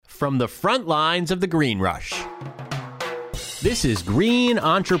from the front lines of the green rush. This is Green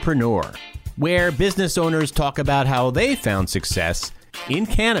Entrepreneur, where business owners talk about how they found success in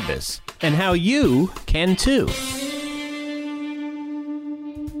cannabis and how you can too.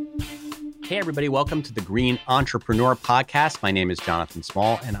 Hey everybody, welcome to the Green Entrepreneur Podcast. My name is Jonathan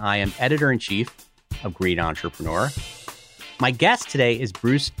Small and I am editor-in-chief of Green Entrepreneur. My guest today is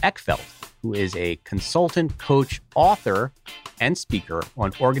Bruce Eckfeldt, who is a consultant, coach, author, and speaker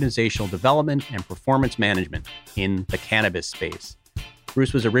on organizational development and performance management in the cannabis space.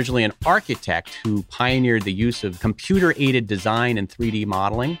 Bruce was originally an architect who pioneered the use of computer-aided design and 3D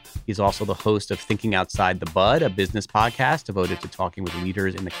modeling. He's also the host of Thinking Outside the Bud, a business podcast devoted to talking with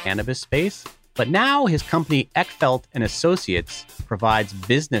leaders in the cannabis space. But now his company, Eckfeldt and Associates, provides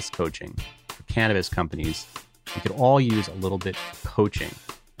business coaching for cannabis companies. We could all use a little bit of coaching.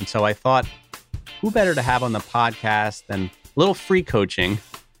 And so I thought, who better to have on the podcast than a little free coaching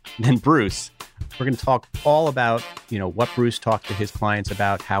than Bruce? We're going to talk all about, what Bruce talked to his clients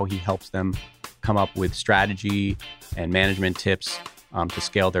about, how he helps them come up with strategy and management tips to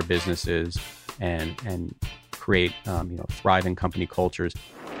scale their businesses and create, thriving company cultures.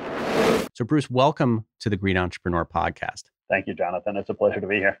 So Bruce, welcome to the Green Entrepreneur Podcast. Thank you, Jonathan. It's a pleasure to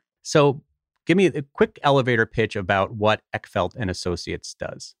be here. So give me a quick elevator pitch about what Eckfeldt and Associates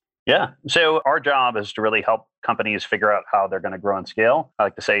does. Yeah. So our job is to really help companies figure out how they're going to grow and scale. I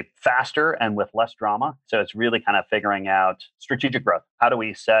like to say faster and with less drama. So it's really kind of figuring out strategic growth. How do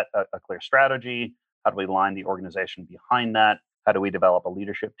we set a clear strategy? How do we line the organization behind that? How do we develop a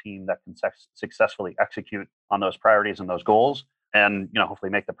leadership team that can successfully execute on those priorities and those goals? And,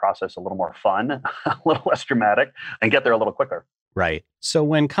 hopefully make the process a little more fun, a little less dramatic, and get there a little quicker. Right. So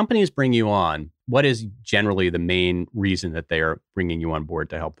when companies bring you on, what is generally the main reason that they are bringing you on board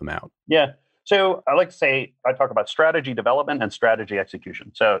to help them out? Yeah. So I like to say, I talk about strategy development and strategy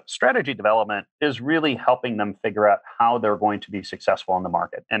execution. So strategy development is really helping them figure out how they're going to be successful in the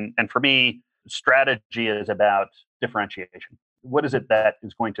market. And for me, strategy is about differentiation. What is it that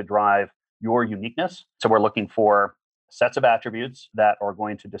is going to drive your uniqueness? So we're looking for sets of attributes that are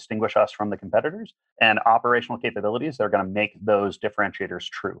going to distinguish us from the competitors and operational capabilities that are going to make those differentiators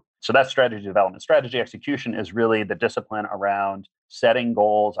true. So that's strategy development. Strategy execution is really the discipline around setting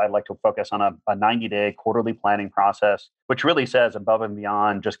goals. I'd like to focus on a 90-day quarterly planning process, which really says above and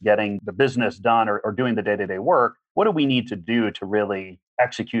beyond just getting the business done or doing the day-to-day work, what do we need to do to really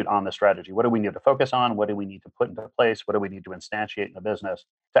execute on the strategy? What do we need to focus on? What do we need to put into place? What do we need to instantiate in the business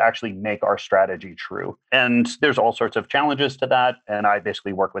to actually make our strategy true? And there's all sorts of challenges to that. And I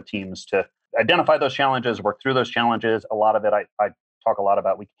basically work with teams to identify those challenges, work through those challenges. A lot of it, I talk a lot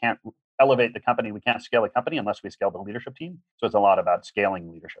about, we can't elevate the company. We can't scale a company unless we scale the leadership team. So it's a lot about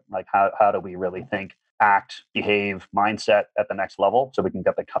scaling leadership. Like how do we really think, act, behave, mindset at the next level so we can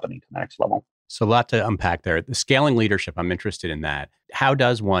get the company to the next level? So a lot to unpack there. The scaling leadership, I'm interested in that. How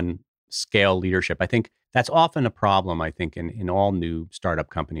does one scale leadership? I think that's often a problem, in all new startup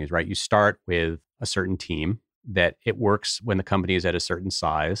companies, right? You start with a certain team that it works when the company is at a certain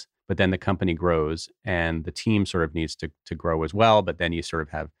size, but then the company grows and the team sort of needs to grow as well. But then you sort of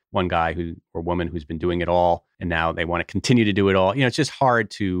have one guy or woman who's been doing it all, and now they want to continue to do it all. It's just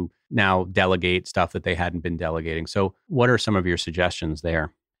hard to now delegate stuff that they hadn't been delegating. So what are some of your suggestions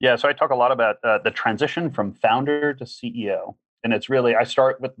there? Yeah, so I talk a lot about the transition from founder to CEO. And it's really, I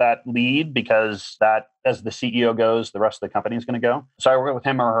start with that lead because that, as the CEO goes, the rest of the company is going to go. So I work with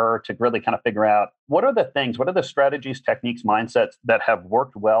him or her to really kind of figure out what are the strategies, techniques, mindsets that have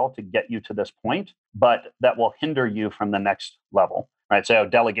worked well to get you to this point, but that will hinder you from the next level. Right. So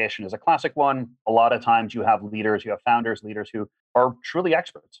delegation is a classic one. A lot of times you have founders, leaders who are truly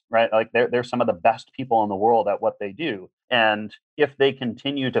experts, right? Like they're some of the best people in the world at what they do. And if they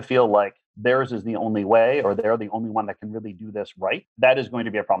continue to feel like theirs is the only way, or they're the only one that can really do this right, that is going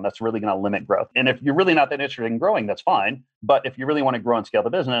to be a problem. That's really going to limit growth. And if you're really not that interested in growing, that's fine. But if you really want to grow and scale the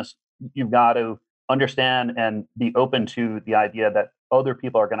business, you've got to understand and be open to the idea that other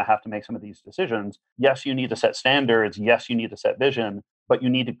people are going to have to make some of these decisions. Yes, you need to set standards. Yes, you need to set vision, but you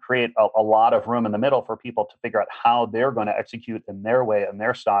need to create a lot of room in the middle for people to figure out how they're going to execute in their way and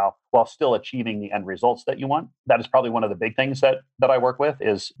their style while still achieving the end results that you want. That is probably one of the big things that I work with,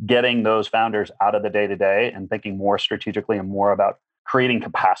 is getting those founders out of the day-to-day and thinking more strategically and more about creating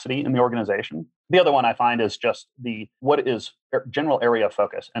capacity in the organization. The other one I find is just what is general area of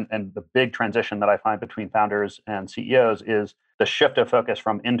focus. And the big transition that I find between founders and CEOs is the shift of focus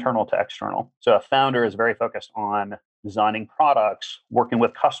from internal to external. So a founder is very focused on designing products, working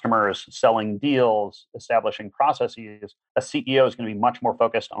with customers, selling deals, establishing processes. A CEO is going to be much more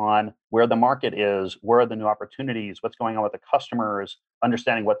focused on where the market is, where are the new opportunities, what's going on with the customers,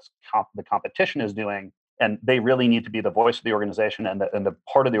 understanding what the competition is doing. And they really need to be the voice of the organization and the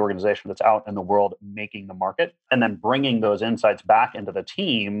part of the organization that's out in the world making the market, and then bringing those insights back into the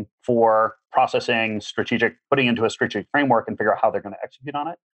team for processing, putting into a strategic framework and figure out how they're going to execute on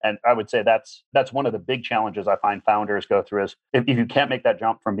it. And I would say that's one of the big challenges I find founders go through is if you can't make that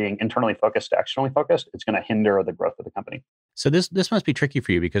jump from being internally focused to externally focused, it's going to hinder the growth of the company. So this must be tricky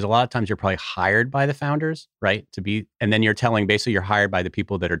for you because a lot of times you're probably hired by the founders, right? And then basically you're hired by the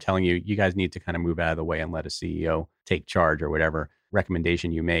people that are telling you, you guys need to kind of move out of the way and let a CEO take charge or whatever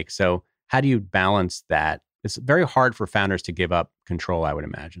recommendation you make. So how do you balance that? It's very hard for founders to give up control, I would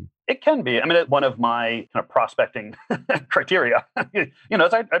imagine. It can be. I mean, one of my kind of prospecting criteria, is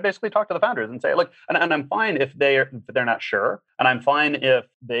I basically talk to the founders and say, look, and I'm fine if they're not sure. And I'm fine if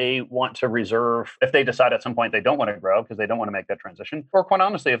they want to if they decide at some point they don't want to grow because they don't want to make that transition. Or quite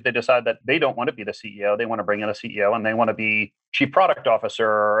honestly, if they decide that they don't want to be the CEO, they want to bring in a CEO and they want to be chief product officer,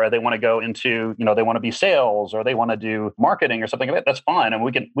 or they want to go into, they want to be sales, or they want to do marketing or something like that, that's fine. And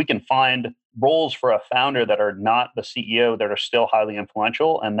we can find roles for a founder that are not the CEO, that are still highly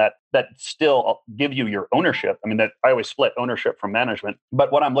influential and that still give you your ownership. I mean, that I always split ownership from management.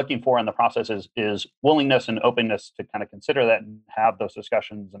 But what I'm looking for in the process is willingness and openness to kind of consider that and have those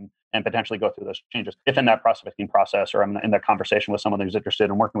discussions and potentially go through those changes. If in that prospecting process or I'm in that conversation with someone who's interested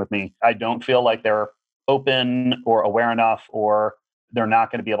in working with me, I don't feel like they're open or aware enough, or they're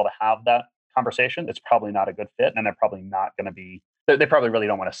not going to be able to have that conversation, it's probably not a good fit. And they're probably not going to be, they probably really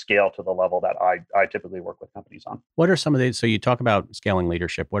don't want to scale to the level that I typically work with companies on. What are some of the, so you talk about scaling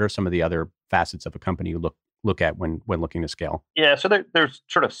leadership. What are some of the other facets of a company you look at when looking to scale? Yeah, so there's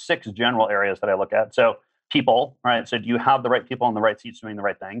sort of 6 general areas that I look at. So people, right? So do you have the right people in the right seats doing the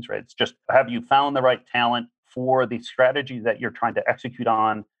right things, right? It's just, have you found the right talent for the strategy that you're trying to execute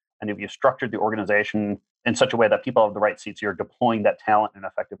on? And have you structured the organization in such a way that people have the right seats, you're deploying that talent in an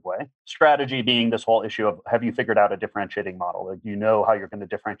effective way? Strategy being this whole issue of, have you figured out a differentiating model? Like, do you know how you're going to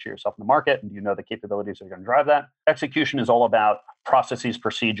differentiate yourself in the market? And do you know the capabilities that are going to drive that? Execution is all about processes,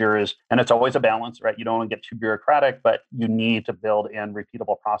 procedures, and it's always a balance, right? You don't want to get too bureaucratic, but you need to build in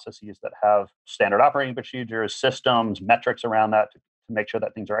repeatable processes that have standard operating procedures, systems, metrics around that to make sure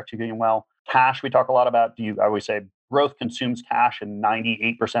that things are executing well. Cash, we talk a lot about. I always say growth consumes cash in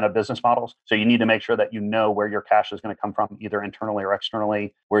 98% of business models. So you need to make sure that you know where your cash is going to come from, either internally or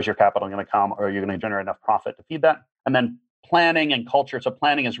externally. Where's your capital going to come, or are you going to generate enough profit to feed that? And then planning and culture. So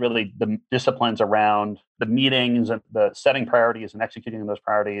planning is really the disciplines around the meetings and the setting priorities and executing those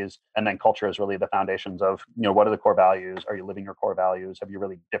priorities. And then culture is really the foundations of, what are the core values? Are you living your core values? Have you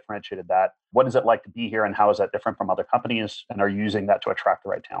really differentiated that? What is it like to be here, and how is that different from other companies? And are you using that to attract the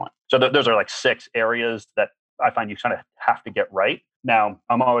right talent? So those are like 6 areas that I find you kind of have to get right. Now,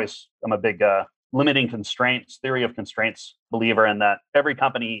 I'm a big theory of constraints believer in that every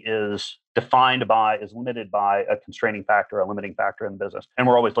company is limited by a constraining factor, a limiting factor in the business. And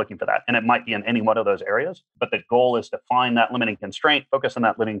we're always looking for that. And it might be in any one of those areas, but the goal is to find that limiting constraint, focus on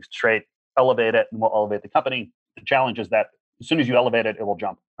that limiting constraint, elevate it, and we'll elevate the company. The challenge is that as soon as you elevate it, it will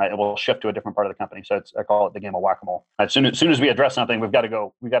jump, right? It will shift to a different part of the company. So I call it the game of whack-a-mole. As soon as we address something, we've got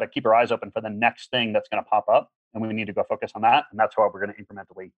to keep our eyes open for the next thing that's going to pop up. And we need to go focus on that. And that's how we're going to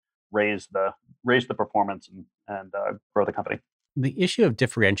incrementally raise the performance and grow the company. The issue of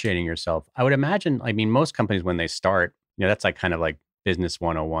differentiating yourself, I would imagine, most companies when they start, that's like kind of like business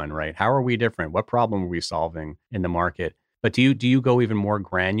 101, right? How are we different? What problem are we solving in the market? But do you go even more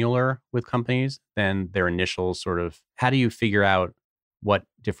granular with companies than their initial sort of, how do you figure out what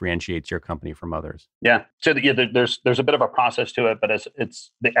differentiates your company from others? Yeah. So there's a bit of a process to it, but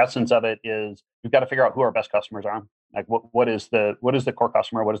it's the essence of it is you've got to figure out who our best customers are. Like what is the core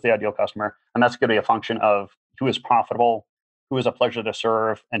customer? What is the ideal customer? And that's going to be a function of who is profitable, who is a pleasure to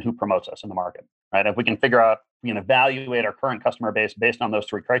serve, and who promotes us in the market, right? If we can evaluate our current customer base based on those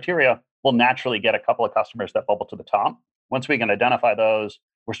 3 criteria, we'll naturally get a couple of customers that bubble to the top. Once we can identify those,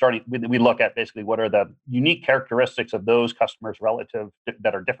 we look at basically what are the unique characteristics of those customers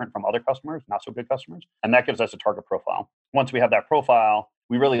that are different from other customers, not so good customers. And that gives us a target profile. Once we have that profile,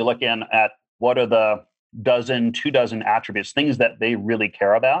 we really look in at what are the 2 dozen attributes, things that they really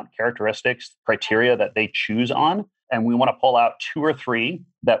care about, characteristics, criteria that they choose on. And we want to pull out 2 or 3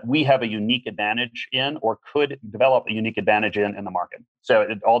 that we have a unique advantage in or could develop a unique advantage in the market. So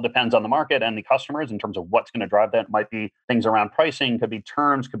it all depends on the market and the customers in terms of what's going to drive that. It might be things around pricing, could be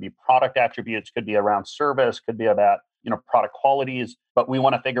terms, could be product attributes, could be around service, could be about product qualities, but we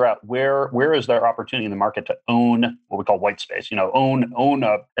want to figure out where is there opportunity in the market to own what we call white space,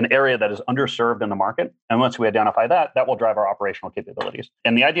 an area that is underserved in the market. And once we identify that, that will drive our operational capabilities.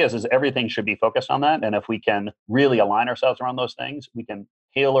 And the idea is everything should be focused on that. And if we can really align ourselves around those things, we can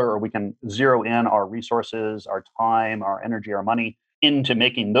tailor or we can zero in our resources, our time, our energy, our money into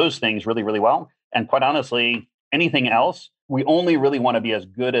making those things really, really well. And quite honestly, anything else, we only really want to be as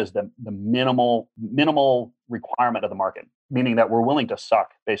good as the minimal requirement of the market, meaning that we're willing to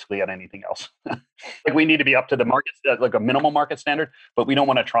suck basically at anything else. Like we need to be up to the market, like a minimal market standard, but we don't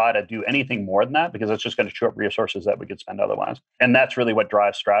want to try to do anything more than that because it's just going to chew up resources that we could spend otherwise. And that's really what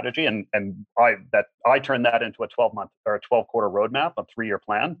drives strategy. And I turn that into a 12-month or a 12-quarter roadmap, a 3-year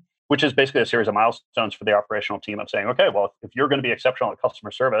plan, which is basically a series of milestones for the operational team of saying, okay, well, if you're going to be exceptional at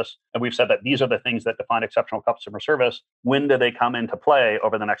customer service, and we've said that these are the things that define exceptional customer service, when do they come into play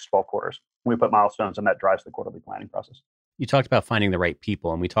over the next 12 quarters? We put milestones and that drives the quarterly planning process. You talked about finding the right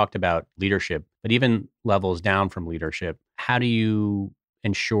people and we talked about leadership, but even levels down from leadership, how do you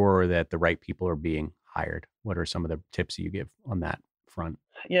ensure that the right people are being hired? What are some of the tips you give on that front?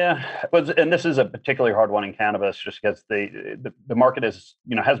 Yeah, and this is a particularly hard one in cannabis, just because the market is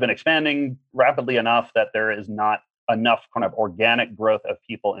has been expanding rapidly enough that there is not enough kind of organic growth of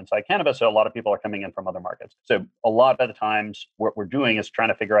people inside cannabis. So a lot of people are coming in from other markets. So a lot of the times, what we're doing is trying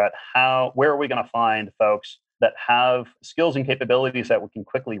to figure out where are we going to find folks that have skills and capabilities that we can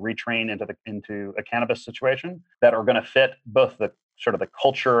quickly retrain into a cannabis situation that are going to fit both the sort of the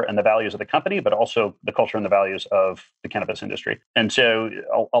culture and the values of the company, but also the culture and the values of the cannabis industry. And so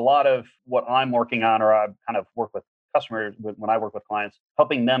a lot of what I'm working on, or I kind of work with customers when I work with clients,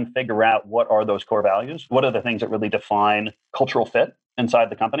 helping them figure out what are those core values, what are the things that really define cultural fit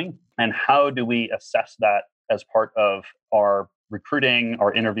inside the company, and how do we assess that as part of our recruiting,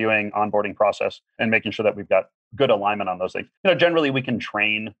 our interviewing, onboarding process, and making sure that we've got good alignment on those things. Generally we can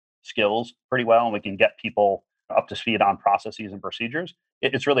train skills pretty well, and we can get people up to speed on processes and procedures.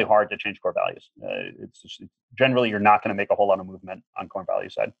 It's really hard to change core values. Generally, you're not going to make a whole lot of movement on core value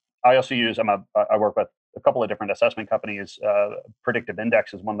side. I also use, I work with a couple of different assessment companies. Predictive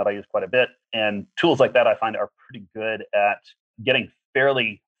Index is one that I use quite a bit. And tools like that I find are pretty good at getting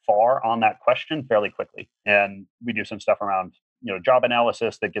fairly far on that question fairly quickly. And we do some stuff around job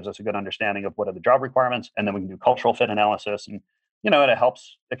analysis that gives us a good understanding of what are the job requirements. And then we can do cultural fit analysis. And it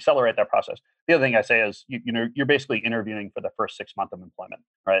helps accelerate that process. The other thing I say is, you're basically interviewing for the first 6 months of employment,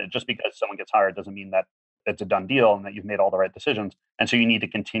 right? Just because someone gets hired doesn't mean that it's a done deal and that you've made all the right decisions. And so you need to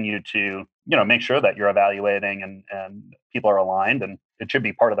continue to, make sure that you're evaluating and people are aligned. And it should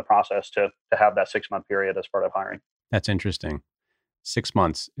be part of the process to have that 6-month period as part of hiring. That's interesting. 6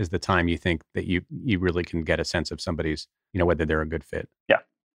 months is the time you think that you really can get a sense of somebody's, whether they're a good fit. Yeah,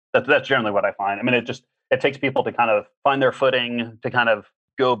 that's generally what I find. I mean, it takes people to kind of find their footing, to kind of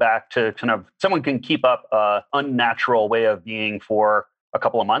go back to someone can keep up an unnatural way of being for a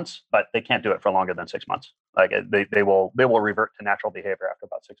couple of months, but they can't do it for longer than 6 months. Like they will revert to natural behavior after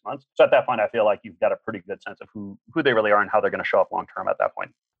about 6 months. So at that point, I feel like you've got a pretty good sense of who they really are and how they're going to show up long term at that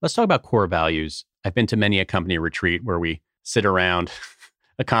point. Let's talk about core values. I've been to many a company retreat where we sit around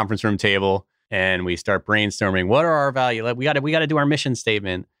a conference room table and we start brainstorming. What are our values? Like we got to do our mission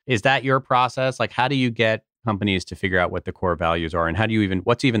statement. Is that your process? Like, how do you get companies to figure out what the core values are, and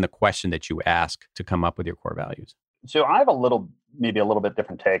what's even the question that you ask to come up with your core values? So I have maybe a little bit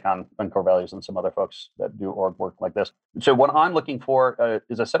different take on core values than some other folks that do org work like this. So what I'm looking for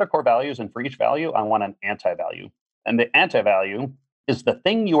is a set of core values, and for each value, I want an anti-value. And the anti-value is the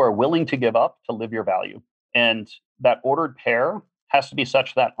thing you are willing to give up to live your value. And that ordered pair has to be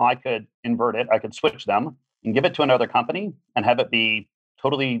such that I could invert it, I could switch them and give it to another company and have it be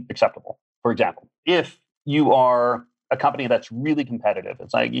totally acceptable. For example, if you are a company that's really competitive,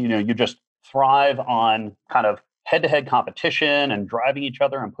 it's like, you just thrive on kind of head-to-head competition and driving each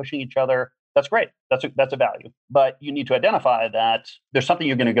other and pushing each other, that's great. That's a value. But you need to identify that there's something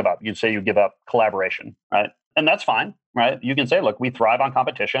you're going to give up. You'd say you give up collaboration, right? And that's fine, right? You can say, look, we thrive on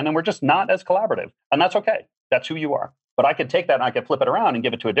competition and we're just not as collaborative. And that's okay. That's who you are. But I could take that and I could flip it around and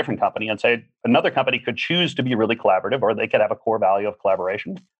give it to a different company and say another company could choose to be really collaborative, or they could have a core value of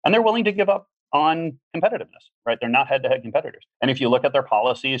collaboration. And they're willing to give up on competitiveness, right? They're not head-to-head competitors. And if you look at their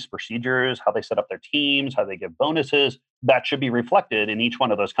policies, procedures, how they set up their teams, how they give bonuses, that should be reflected in each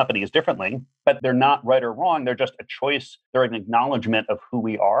one of those companies differently. But they're not right or wrong. They're just a choice. They're an acknowledgement of who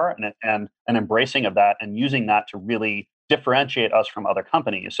we are and an embracing of that and using that to really differentiate us from other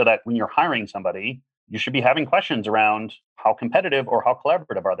companies, so that when you're hiring somebody, you should be having questions around how competitive or how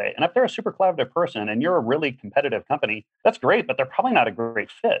collaborative are they? And if they're a super collaborative person and you're a really competitive company, that's great, but they're probably not a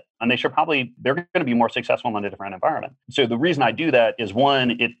great fit. And they're going to be more successful in a different environment. So the reason I do that is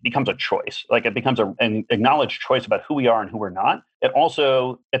one, it becomes a choice. Like it becomes an acknowledged choice about who we are and who we're not.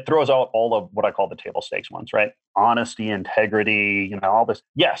 It throws out all of what I call the table stakes ones, right? Honesty, integrity, all this.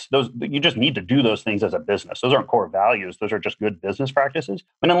 Yes, you just need to do those things as a business. Those aren't core values. Those are just good business practices.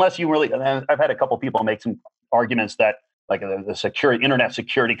 And unless you really, and I've had a couple people make some arguments that like the internet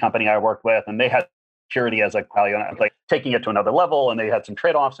security company I worked with, and they had security as a value, and like taking it to another level, and they had some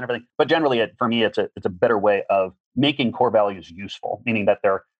trade-offs and everything. But generally, for me, it's a better way of making core values useful, meaning that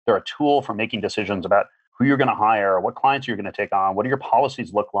they're a tool for making decisions about who you're going to hire, what clients you're going to take on, what do your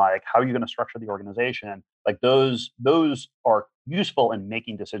policies look like, how are you going to structure the organization. Like those are useful in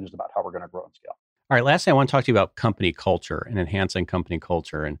making decisions about how we're going to grow and scale. All right, lastly, I want to talk to you about company culture and enhancing company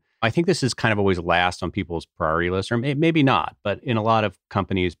culture. And I think this is kind of always last on people's priority list, or maybe not, but in a lot of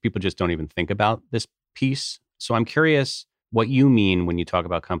companies, people just don't even think about this piece. So I'm curious what you mean when you talk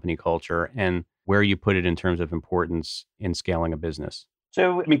about company culture and where you put it in terms of importance in scaling a business.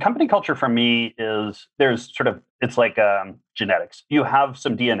 So, company culture for me it's like genetics. You have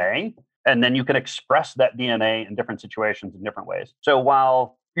some DNA, and then you can express that DNA in different situations in different ways. So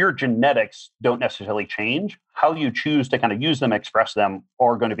while your genetics don't necessarily change, how you choose to kind of use them, express them,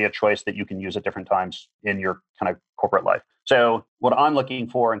 are going to be a choice that you can use at different times in your kind of corporate life. So what I'm looking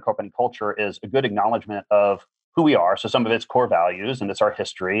for in company culture is a good acknowledgement of who we are. So some of it's core values, and it's our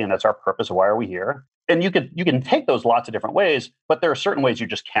history, and it's our purpose of why are we here. And you can take those lots of different ways, but there are certain ways you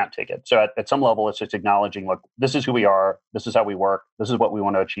just can't take it. So at some level, it's just acknowledging, look, this is who we are, this is how we work, this is what we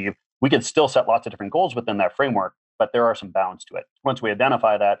want to achieve. We could still set lots of different goals within that framework, but there are some bounds to it. Once we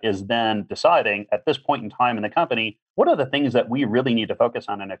identify that, is then deciding at this point in time in the company, what are the things that we really need to focus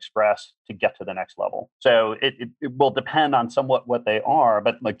on and express to get to the next level? So it will depend on somewhat what they are,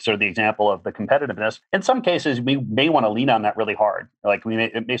 but like sort of the example of the competitiveness, in some cases, we may want to lean on that really hard. Like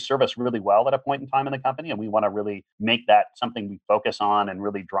it may serve us really well at a point in time in the company, and we want to really make that something we focus on and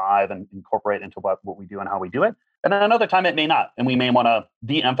really drive and incorporate into what we do and how we do it. And then another time it may not. And we may want to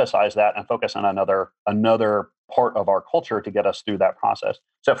de-emphasize that and focus on another part of our culture to get us through that process.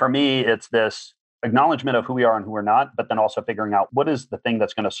 So for me, it's this acknowledgement of who we are and who we're not, but then also figuring out what is the thing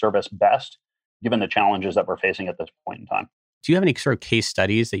that's going to serve us best, given the challenges that we're facing at this point in time. Do you have any sort of case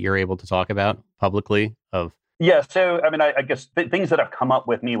studies that you're able to talk about publicly of? Yeah. So, I guess things that have come up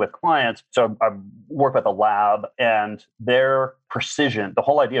with me with clients. So I work with a lab, and their precision, the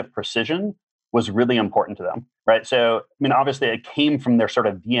whole idea of precision was really important to them, right? So, obviously it came from their sort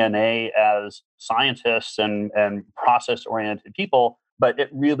of DNA as scientists and process-oriented people, but it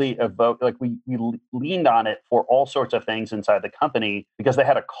really evoked, like we leaned on it for all sorts of things inside the company because they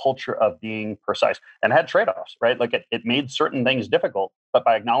had a culture of being precise and had trade-offs, right? Like it made certain things difficult, but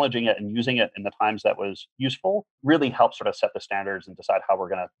by acknowledging it and using it in the times that was useful, really helped sort of set the standards and decide how we're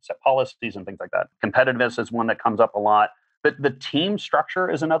going to set policies and things like that. Competitiveness is one that comes up a lot. But the team structure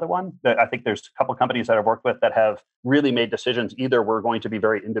is another one that I think there's a couple of companies that I've worked with that have really made decisions. Either we're going to be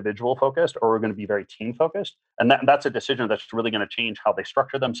very individual focused or we're going to be very team focused. And that's a decision that's really going to change how they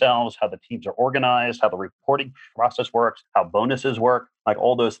structure themselves, how the teams are organized, how the reporting process works, how bonuses work. Like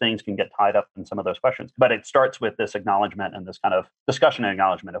all those things can get tied up in some of those questions. But it starts with this acknowledgement and this kind of discussion and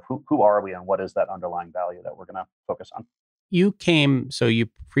acknowledgement of who are we and what is that underlying value that we're going to focus on. You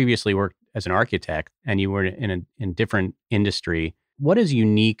previously worked as an architect and you were in a different industry. What is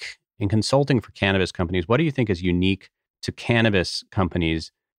unique in consulting for cannabis companies? What do you think is unique to cannabis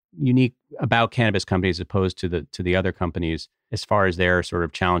companies, unique about cannabis companies as opposed to the other companies as far as their sort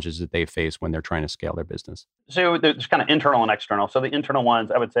of challenges that they face when they're trying to scale their business? So there's kind of internal and external. So the internal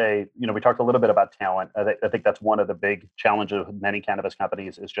ones, I would say, we talked a little bit about talent. I think that's one of the big challenges with many cannabis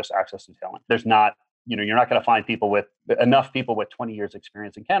companies is just access to talent. There's not, you're not going to find enough people with 20 years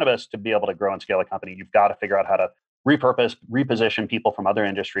experience in cannabis to be able to grow and scale a company. You've got to figure out how to repurpose, reposition people from other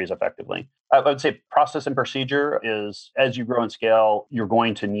industries effectively. I would say process and procedure is, as you grow and scale, you're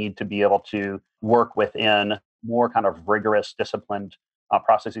going to need to be able to work within more kind of rigorous, disciplined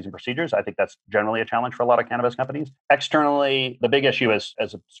processes and procedures. I think that's generally a challenge for a lot of cannabis companies. Externally, the big issue is,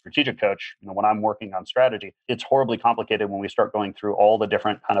 as a strategic coach, when I'm working on strategy, it's horribly complicated when we start going through all the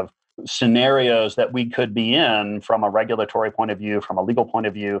different kind of scenarios that we could be in from a regulatory point of view, from a legal point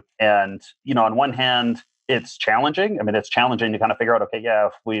of view. And, on one hand, it's challenging. It's challenging to kind of figure out, okay, yeah,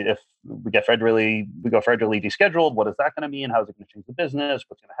 if we go federally descheduled, what is that going to mean? How is it going to change the business?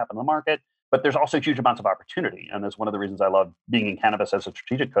 What's going to happen in the market? But there's also huge amounts of opportunity. And that's one of the reasons I love being in cannabis as a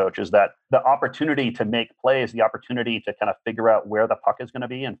strategic coach, is that the opportunity to make plays, the opportunity to kind of figure out where the puck is going to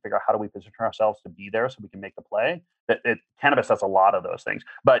be and figure out how do we position ourselves to be there so we can make the play. Cannabis does a lot of those things.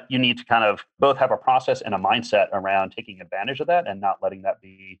 But you need to kind of both have a process and a mindset around taking advantage of that and not letting that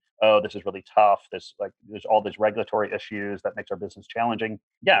be, oh, this is really tough. There's all these regulatory issues that makes our business challenging.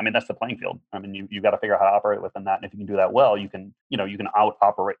 Yeah, I mean, that's the playing field. I mean, you got to figure out how to operate within that. And if you can do that well, you can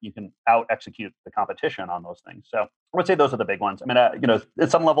out execute the competition on those things. So I would say those are the big ones. I mean, at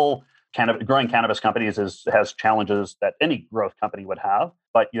some level, growing cannabis companies has challenges that any growth company would have,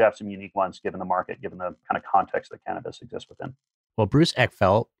 but you have some unique ones given the market, given the kind of context that cannabis exists within. Well, Bruce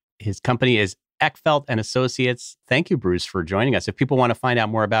Eckfeldt, his company is Eckfeldt and Associates. Thank you, Bruce, for joining us. If people want to find out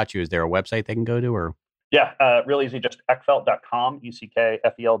more about you, is there a website they can go to, or? Yeah, real easy, just eckfeldt.com,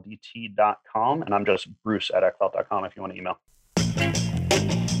 ECKFELDT.com. And I'm just Bruce at eckfeldt.com if you want to email.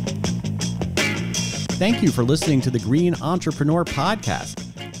 Thank you for listening to the Green Entrepreneur Podcast.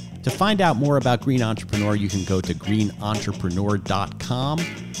 To find out more about Green Entrepreneur, you can go to greenentrepreneur.com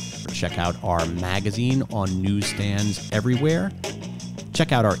or check out our magazine on newsstands everywhere.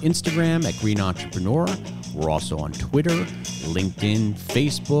 Check out our Instagram at Green Entrepreneur. We're also on Twitter, LinkedIn,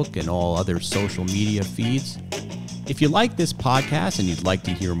 Facebook, and all other social media feeds. If you like this podcast and you'd like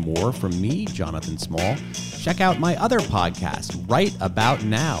to hear more from me, Jonathan Small, check out my other podcast, Write About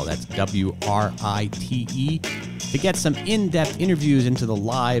Now. That's WRITE, to get some in-depth interviews into the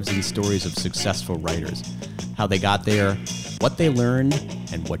lives and stories of successful writers, how they got there, what they learned,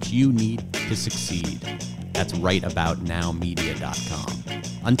 and what you need to succeed. That's writeaboutnowmedia.com.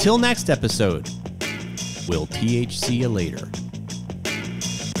 Until next episode, we'll THC you later.